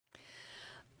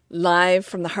Live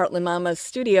from the Heartland Mamas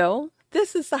studio,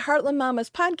 this is the Heartland Mamas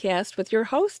podcast with your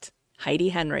host, Heidi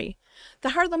Henry.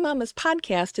 The Heartland Mamas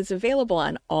podcast is available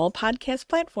on all podcast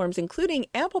platforms, including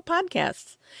Apple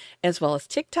Podcasts, as well as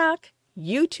TikTok,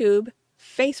 YouTube,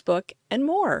 Facebook, and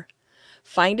more.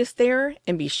 Find us there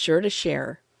and be sure to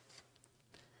share.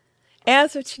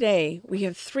 As of today, we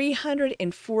have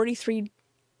 343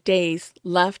 days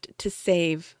left to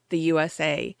save the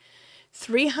USA.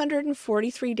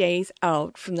 343 days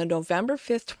out from the November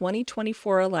 5th,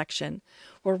 2024 election,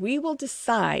 where we will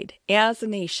decide as a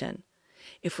nation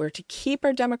if we're to keep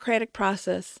our democratic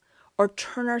process or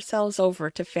turn ourselves over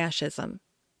to fascism.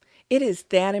 It is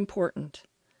that important.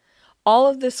 All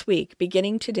of this week,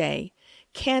 beginning today,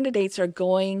 candidates are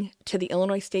going to the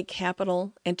Illinois State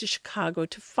Capitol and to Chicago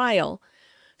to file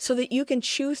so that you can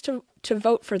choose to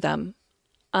vote for them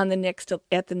at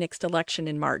the next election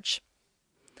in March.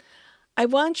 I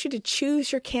want you to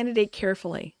choose your candidate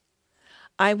carefully.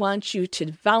 I want you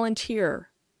to volunteer,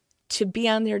 to be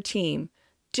on their team,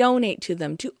 donate to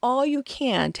them, do all you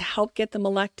can to help get them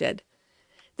elected.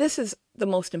 This is the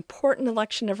most important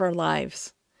election of our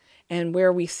lives. And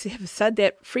where we have said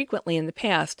that frequently in the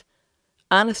past,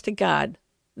 honest to God,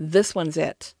 this one's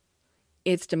it.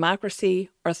 It's democracy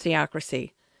or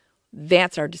theocracy.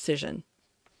 That's our decision.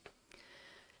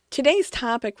 Today's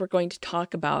topic we're going to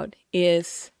talk about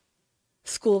is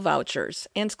school vouchers.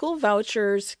 And school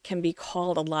vouchers can be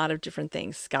called a lot of different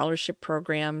things. Scholarship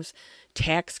programs,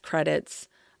 tax credits.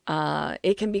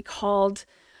 It can be called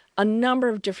a number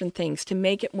of different things to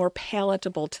make it more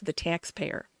palatable to the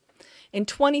taxpayer. In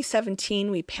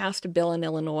 2017, we passed a bill in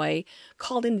Illinois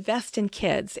called Invest in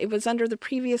Kids. It was under the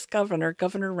previous governor,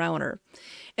 Governor Rauner.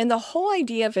 And the whole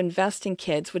idea of Invest in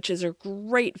Kids, which is a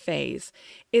great phase,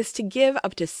 is to give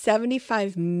up to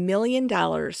 $75 million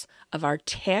of our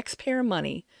taxpayer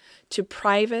money to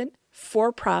private,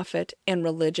 for-profit, and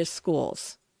religious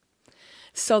schools.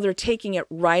 So they're taking it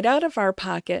right out of our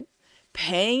pocket,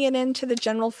 paying it into the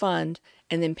general fund,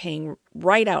 and then paying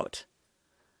right out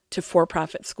to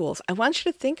for-profit schools. I want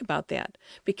you to think about that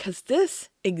because this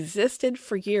existed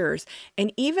for years.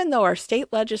 And even though our state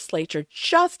legislature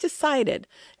just decided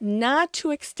not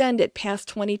to extend it past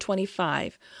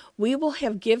 2025, we will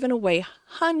have given away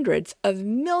hundreds of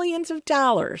millions of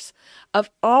dollars of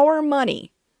our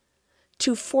money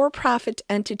to for-profit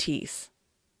entities.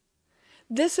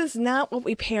 This is not what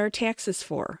we pay our taxes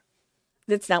for.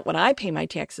 That's not what I pay my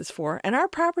taxes for. And our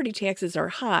property taxes are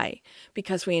high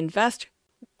because we invest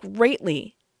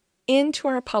greatly into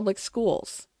our public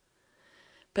schools.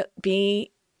 But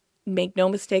make no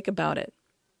mistake about it.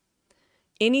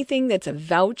 Anything that's a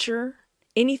voucher,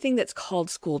 anything that's called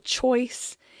school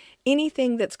choice,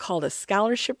 anything that's called a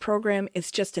scholarship program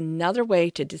is just another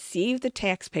way to deceive the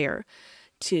taxpayer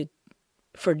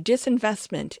for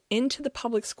disinvestment into the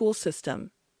public school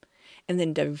system and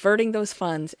then diverting those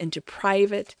funds into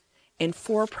private and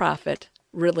for-profit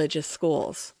religious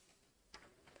schools.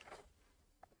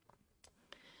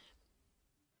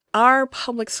 Our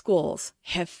public schools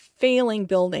have failing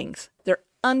buildings. They're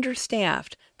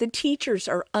understaffed. The teachers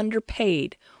are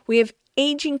underpaid. We have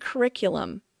aging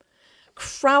curriculum,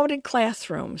 crowded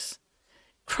classrooms,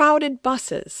 crowded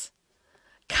buses,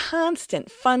 constant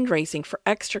fundraising for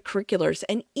extracurriculars,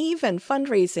 and even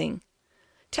fundraising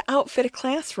to outfit a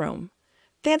classroom.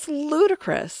 That's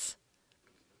ludicrous.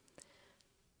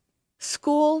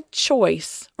 School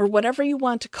choice, or whatever you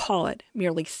want to call it,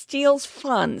 merely steals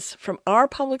funds from our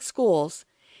public schools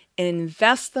and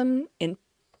invests them in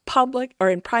public or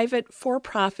in private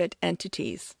for-profit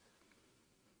entities.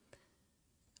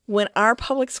 When our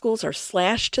public schools are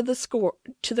slashed to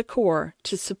the core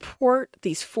to support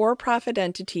these for-profit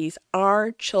entities,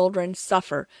 our children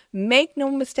suffer. Make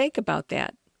no mistake about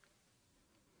that.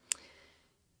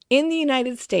 In the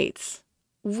United States,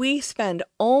 we spend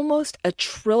almost $1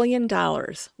 trillion,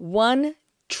 $1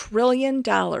 trillion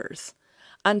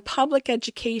on public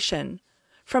education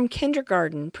from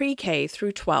kindergarten, pre-K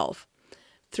through 12,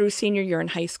 through senior year in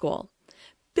high school.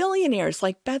 Billionaires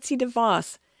like Betsy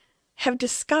DeVos have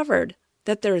discovered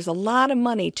that there is a lot of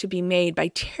money to be made by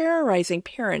terrorizing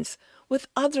parents with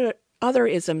other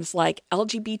isms like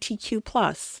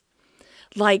LGBTQ+,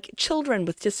 like children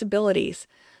with disabilities,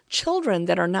 children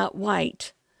that are not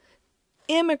white,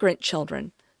 immigrant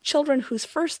children, children whose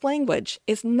first language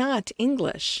is not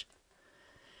English.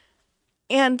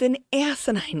 And then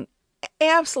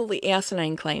absolutely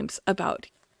asinine claims about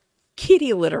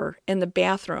kitty litter in the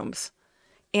bathrooms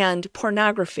and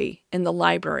pornography in the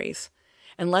libraries.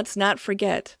 And let's not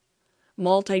forget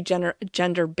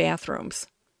multi-gender bathrooms.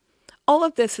 All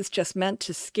of this is just meant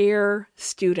to scare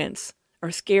students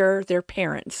or scare their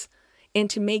parents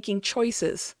into making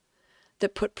choices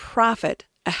that put profit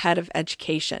ahead of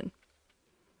education.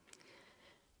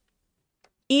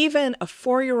 Even a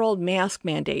 4-year-old mask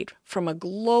mandate from a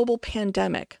global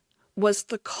pandemic was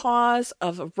the cause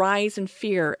of a rise in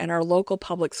fear in our local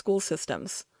public school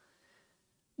systems.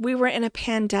 We were in a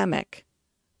pandemic.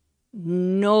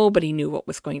 Nobody knew what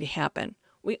was going to happen.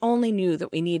 We only knew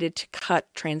that we needed to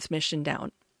cut transmission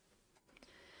down.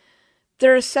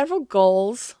 There are several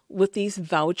goals with these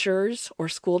vouchers or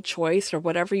school choice or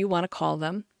whatever you want to call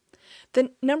them.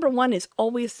 The number one is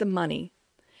always the money.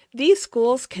 The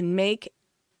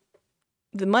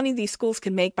money these schools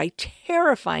can make by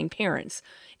terrifying parents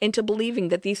into believing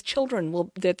that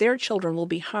their children will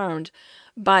be harmed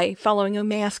by following a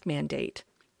mask mandate,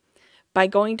 by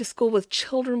going to school with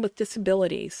children with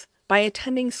disabilities, by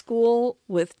attending school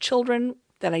with children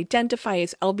that identify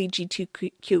as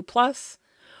LGBTQ+,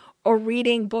 or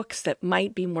reading books that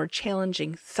might be more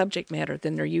challenging subject matter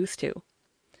than they're used to.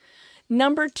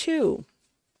 Number two,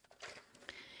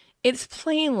 it's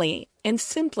plainly and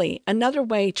simply another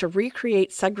way to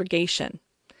recreate segregation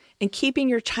and keeping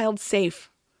your child safe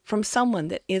from someone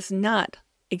that is not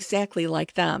exactly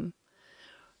like them.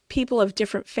 People of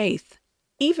different faith,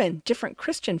 even different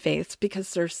Christian faiths,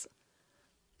 because there's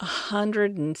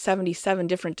 177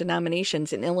 different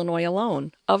denominations in Illinois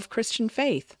alone of Christian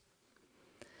faith.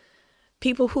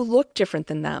 People who look different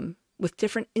than them, with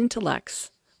different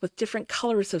intellects, with different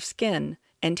colors of skin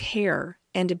and hair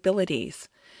and abilities.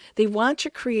 They want to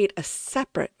create a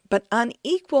separate but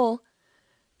unequal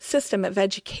system of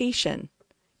education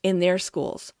in their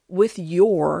schools with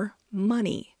your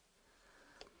money.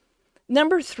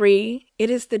 Number three, it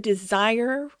is the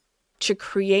desire to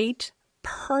create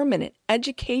permanent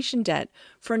education debt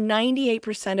for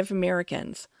 98% of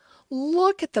Americans.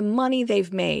 Look at the money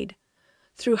they've made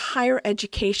through higher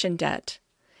education debt.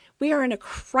 We are in a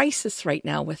crisis right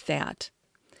now with that.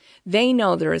 They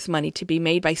know there is money to be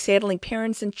made by saddling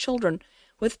parents and children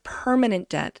with permanent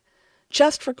debt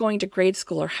just for going to grade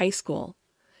school or high school.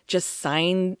 Just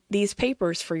sign these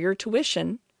papers for your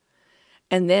tuition,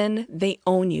 and then they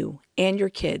own you and your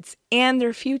kids and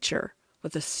their future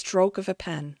with a stroke of a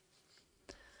pen.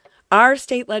 Our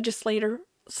state legislature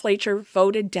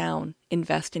voted down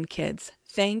Invest in Kids.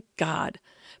 Thank God.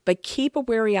 But keep a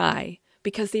wary eye,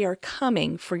 because they are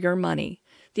coming for your money.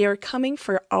 They are coming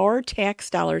for our tax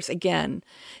dollars again.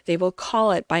 They will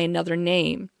call it by another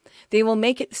name. They will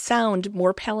make it sound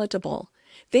more palatable.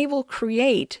 They will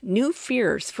create new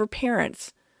fears for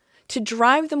parents to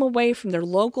drive them away from their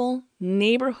local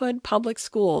neighborhood public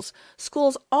schools,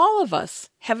 schools all of us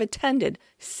have attended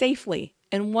safely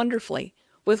and wonderfully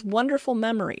with wonderful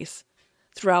memories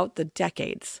throughout the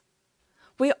decades.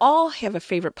 We all have a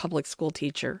favorite public school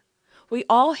teacher. We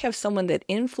all have someone that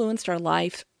influenced our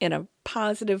life in a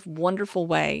positive, wonderful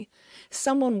way,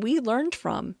 someone we learned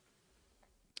from.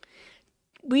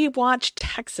 We watched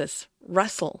Texas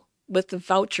wrestle with the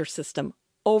voucher system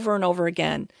over and over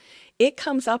again. It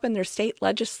comes up in their state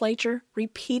legislature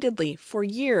repeatedly for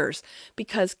years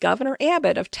because Governor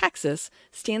Abbott of Texas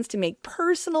stands to make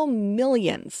personal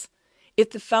millions if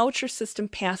the voucher system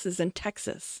passes in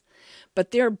Texas.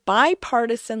 But their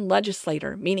bipartisan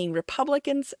legislator, meaning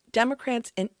Republicans,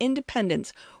 Democrats, and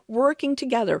Independents working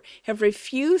together, have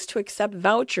refused to accept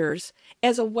vouchers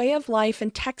as a way of life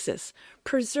in Texas,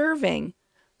 preserving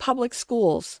public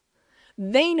schools.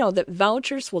 They know that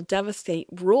vouchers will devastate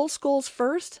rural schools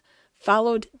first,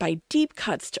 followed by deep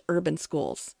cuts to urban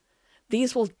schools.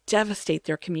 These will devastate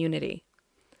their community.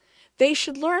 They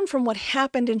should learn from what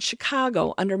happened in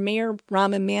Chicago under Mayor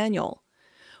Rahm Emanuel,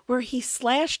 where he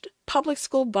slashed public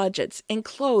school budgets and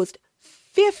closed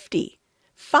 50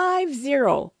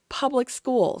 public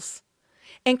schools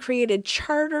and created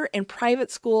charter and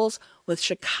private schools with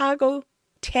Chicago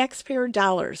taxpayer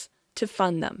dollars to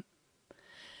fund them.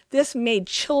 This made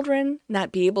children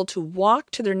not be able to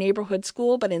walk to their neighborhood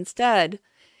school, but instead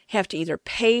have to either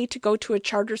pay to go to a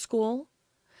charter school,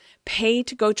 pay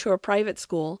to go to a private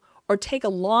school, or take a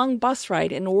long bus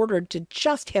ride in order to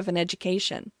just have an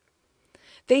education.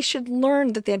 They should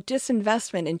learn that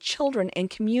disinvestment in children and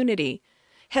community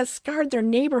has scarred their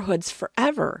neighborhoods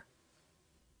forever.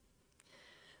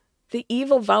 The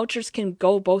evil vouchers can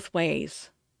go both ways,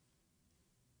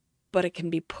 but it can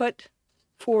be put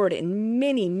forward in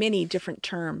many, many different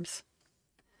terms.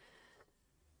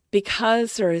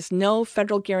 Because there is no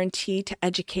federal guarantee to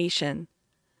education,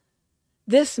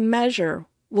 this measure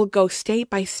will go state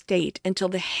by state until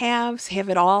the haves have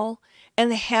it all and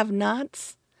the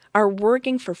have-nots are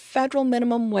working for federal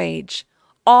minimum wage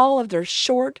all of their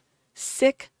short,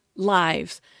 sick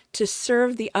lives to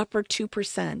serve the upper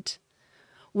 2%.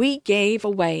 We gave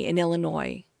away in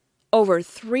Illinois over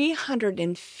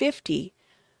 350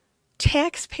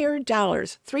 taxpayer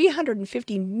dollars,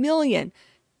 350 million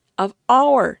of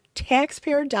our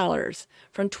taxpayer dollars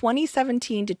from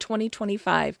 2017 to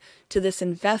 2025 to this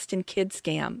Invest in Kids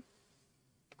scam.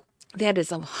 That is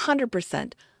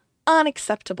 100%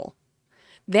 unacceptable.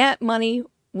 That money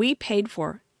we paid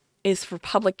for is for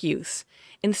public use.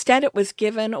 Instead, it was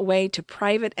given away to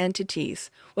private entities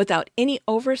without any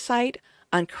oversight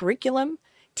on curriculum,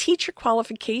 teacher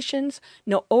qualifications,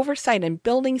 no oversight on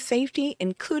building safety,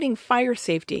 including fire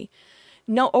safety,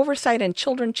 no oversight on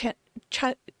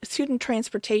student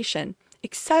transportation,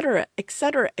 etc.,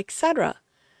 etc., etc.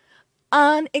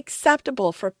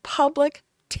 Unacceptable for public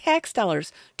tax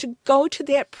dollars to go to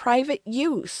that private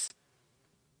use.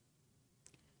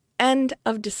 End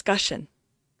of discussion.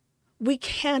 We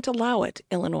can't allow it,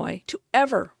 Illinois, to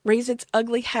ever raise its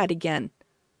ugly head again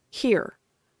here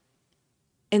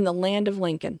in the land of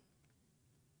Lincoln.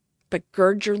 But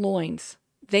gird your loins.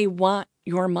 They want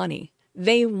your money.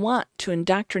 They want to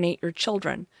indoctrinate your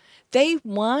children. They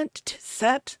want to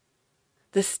set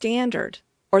the standard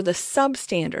or the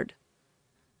substandard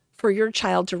for your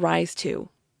child to rise to.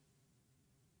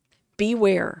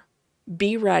 Beware,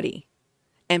 be ready,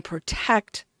 and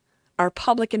protect our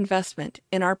public investment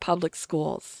in our public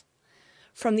schools.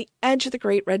 From the edge of the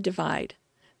Great Red Divide,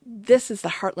 this is the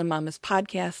Heartland Mamas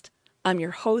podcast. I'm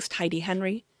your host, Heidi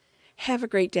Henry. Have a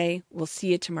great day. We'll see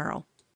you tomorrow.